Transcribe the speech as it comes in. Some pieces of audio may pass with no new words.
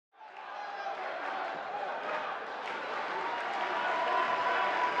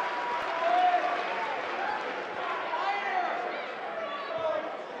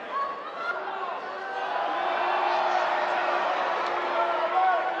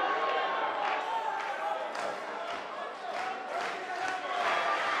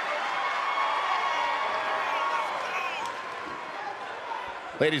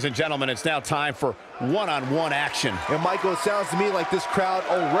Ladies and gentlemen, it's now time for one-on-one action. And Michael, it sounds to me like this crowd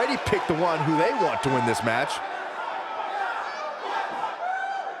already picked the one who they want to win this match.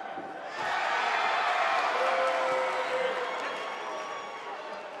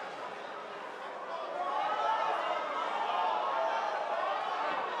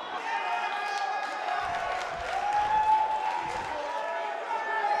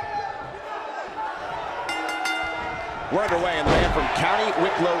 We're underway, and the man from County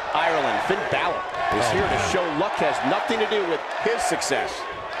Wicklow, Ireland, Finn Balor, is here to show luck has nothing to do with his success.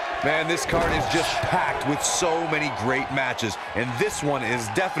 Man, this card is just packed with so many great matches, and this one is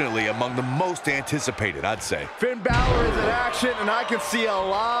definitely among the most anticipated, I'd say. Finn Balor is in action, and I can see a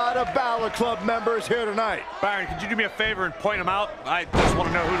lot of Balor Club members here tonight. Byron, could you do me a favor and point them out? I just want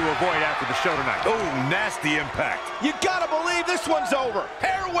to know who to avoid after the show tonight. Oh, nasty impact. You gotta believe this one's over.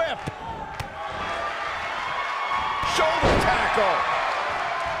 Hair whip. Shoulder tackle.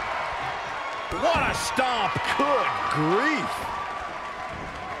 What a stomp. Good grief.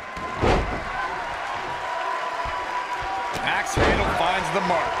 Axe handle finds the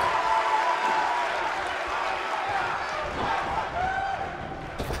mark.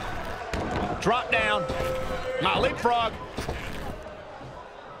 Drop down. Now leapfrog.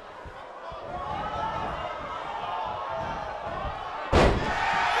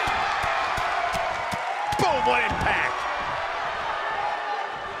 Boom, what impact.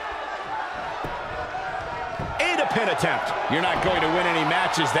 And a pin attempt. You're not going to win any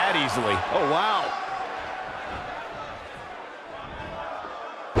matches that easily. Oh, wow.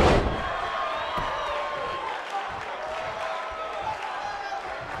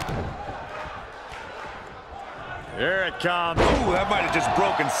 Here it comes. Ooh, that might have just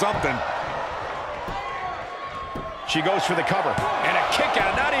broken something. She goes for the cover. And a kick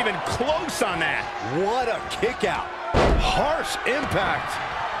out, not even close on that. What a kick out. Harsh impact.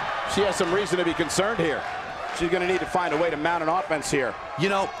 She has some reason to be concerned here. She's going to need to find a way to mount an offense here. You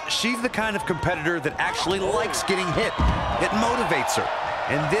know, she's the kind of competitor that actually likes getting hit. It motivates her.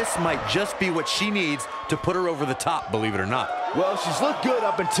 And this might just be what she needs to put her over the top, believe it or not. Well, she's looked good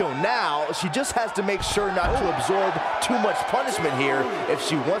up until now. She just has to make sure not to absorb too much punishment here if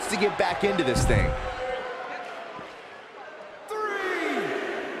she wants to get back into this thing.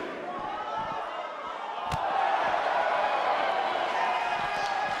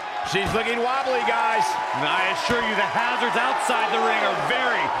 She's looking wobbly, guys. And I assure you the hazards outside the ring are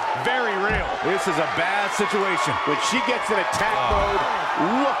very, very real. This is a bad situation. When she gets in attack mode,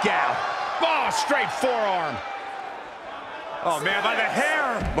 look out. Oh, straight forearm. Oh, man, by the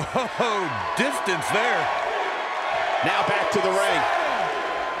hair. Oh, distance there. Now back to the ring.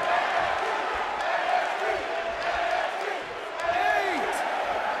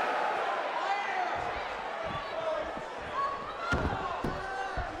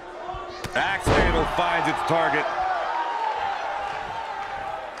 Axe handle finds its target.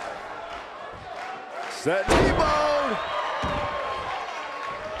 Set T-bone.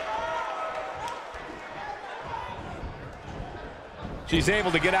 She's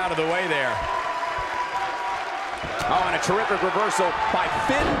able to get out of the way there. Oh, and a terrific reversal by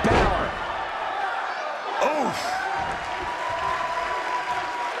Finn Balor. Oof.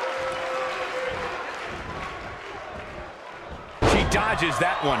 She dodges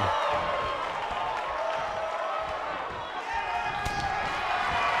that one.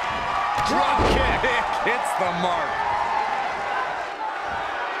 Drop kick. Hits the mark.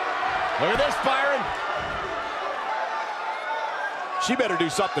 Look at this, Byron. She better do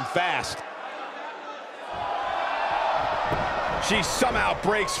something fast. She somehow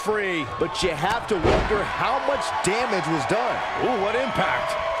breaks free. But you have to wonder how much damage was done. Ooh, what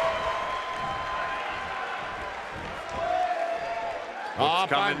impact.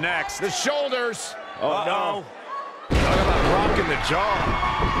 What's coming on next? the shoulders. Oh, no. Talk about rocking the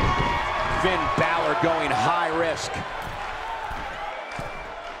jaw. Finn Balor going high risk.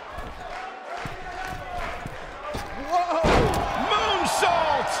 Whoa!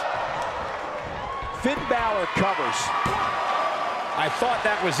 Moonsault! Finn Balor covers. I thought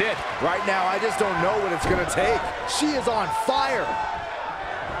that was it. Right now, I just don't know what it's going to take. She is on fire.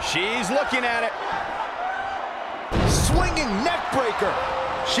 She's looking at it. Swinging neck breaker.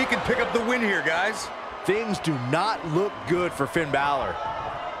 She can pick up the win here, guys. Things do not look good for Finn Balor.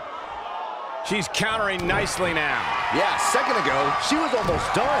 She's countering nicely now. Yeah, a second ago, she was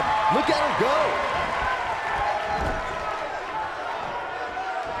almost done. Look at her go.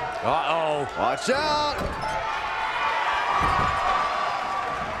 Uh-oh. Watch out.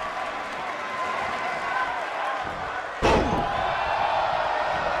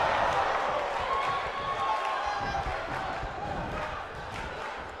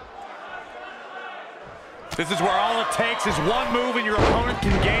 This is where all it takes is one move and your opponent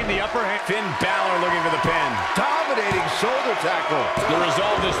can gain the upper hand. Finn Balor looking for the pin. Dominating shoulder tackle. The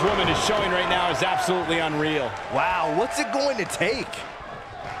resolve this woman is showing right now is absolutely unreal. Wow, what's it going to take?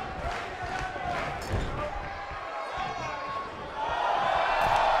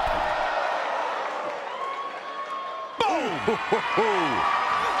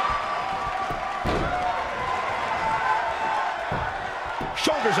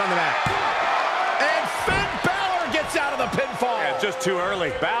 Shoulders on the mat. And Finn Balor gets out of the pinfall. Yeah, just too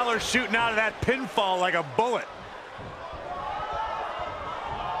early. Balor shooting out of that pinfall like a bullet.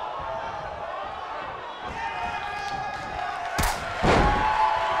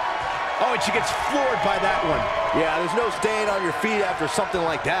 Oh, and she gets floored by that one. Yeah, there's no staying on your feet after something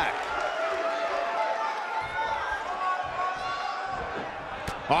like that.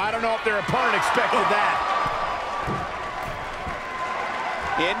 Oh, I don't know if their opponent expected that.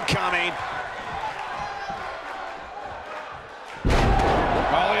 Incoming.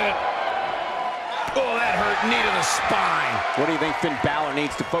 Oh, look at it. Oh, that hurt. Knee to the spine. What do you think Finn Balor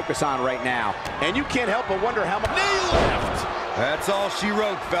needs to focus on right now? And you can't help but wonder how much... Knee lift. That's all she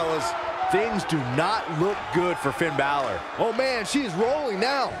wrote, fellas. Things do not look good for Finn Balor. Oh, man, she is rolling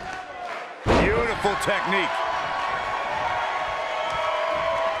now. Beautiful technique.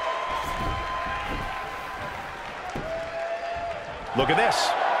 Look at this.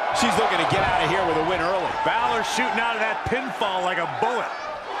 She's looking to get out of here with a win early. Balor shooting out of that pinfall like a bullet.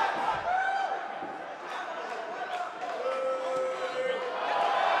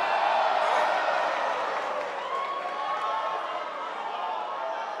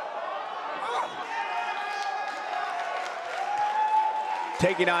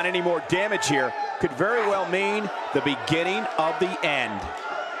 Taking on any more damage here could very well mean the beginning of the end.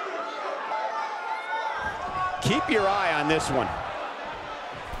 Keep your eye on this one.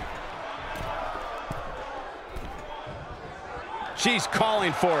 She's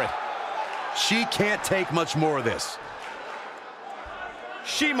calling for it. She can't take much more of this.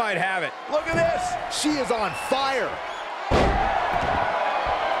 She might have it. Look at this. She is on fire.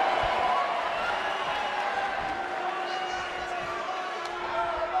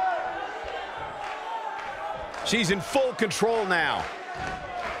 She's in full control now.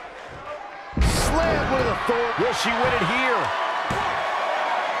 Slam with authority. Will she win it here?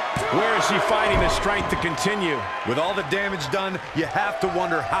 Where is she finding the strength to continue? With all the damage done, you have to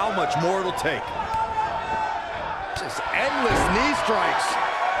wonder how much more it'll take. Just endless knee strikes.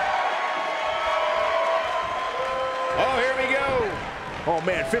 Oh, here we go. Oh,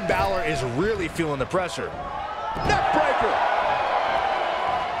 man, Finn Balor is really feeling the pressure. Neckbreaker.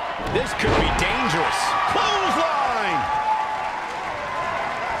 This could be dangerous. Clothesline.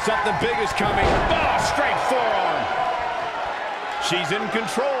 Something big is coming. Oh, straight forearm. She's in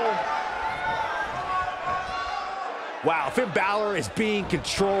control. Wow, Finn Balor is being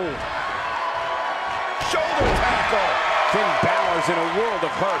controlled. Shoulder tackle. Finn Balor's in a world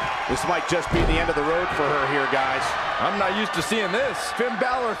of hurt. This might just be the end of the road for her here, guys. I'm not used to seeing this. Finn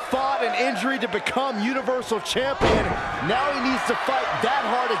Balor fought an injury to become Universal Champion. Now he needs to fight that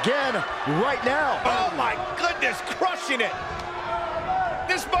hard again right now. Oh, my goodness, crushing it.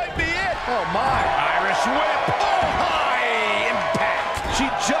 This might be it. Oh, my. Irish whip. Oh, high impact. She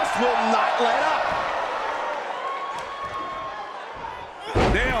just will not let up.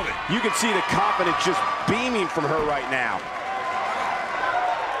 Nailed it. You can see the confidence just beaming from her right now.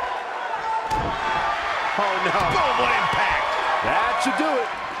 Oh, no. Boom, what impact. That should do it.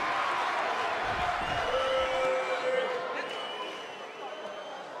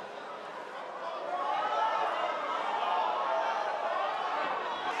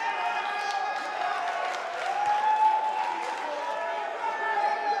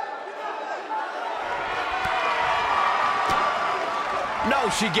 No,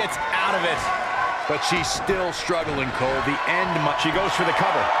 she gets out of it. But she's still struggling, Cole. The end She goes for the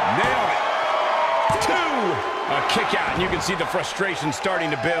cover. Nailed it. 2. A kick out, and you can see the frustration starting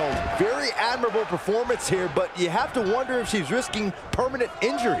to build. Very admirable performance here, but you have to wonder if she's risking permanent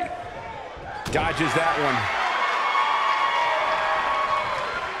injury. Dodges that one.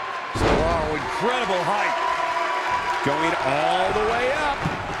 Oh, incredible height. Going all the way up.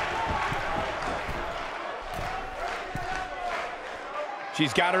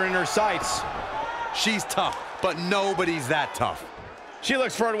 She's got her in her sights. She's tough, but nobody's that tough. She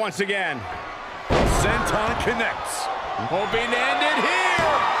looks for it once again. Santana connects. Hoping to end it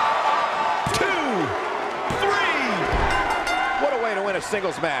here. 2, 3. What a way to win a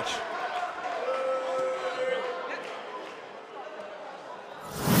singles match.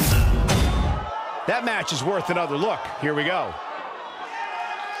 That match is worth another look. Here we go.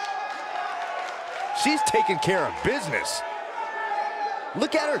 She's taking care of business.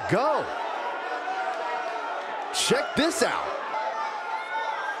 Look at her go. Check this out.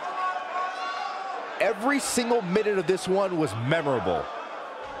 Every single minute of this one was memorable.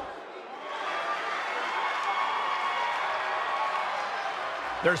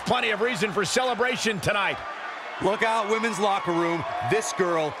 There's plenty of reason for celebration tonight. Look out, women's locker room. This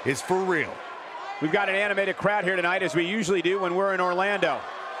girl is for real. We've got an animated crowd here tonight, as we usually do when we're in Orlando.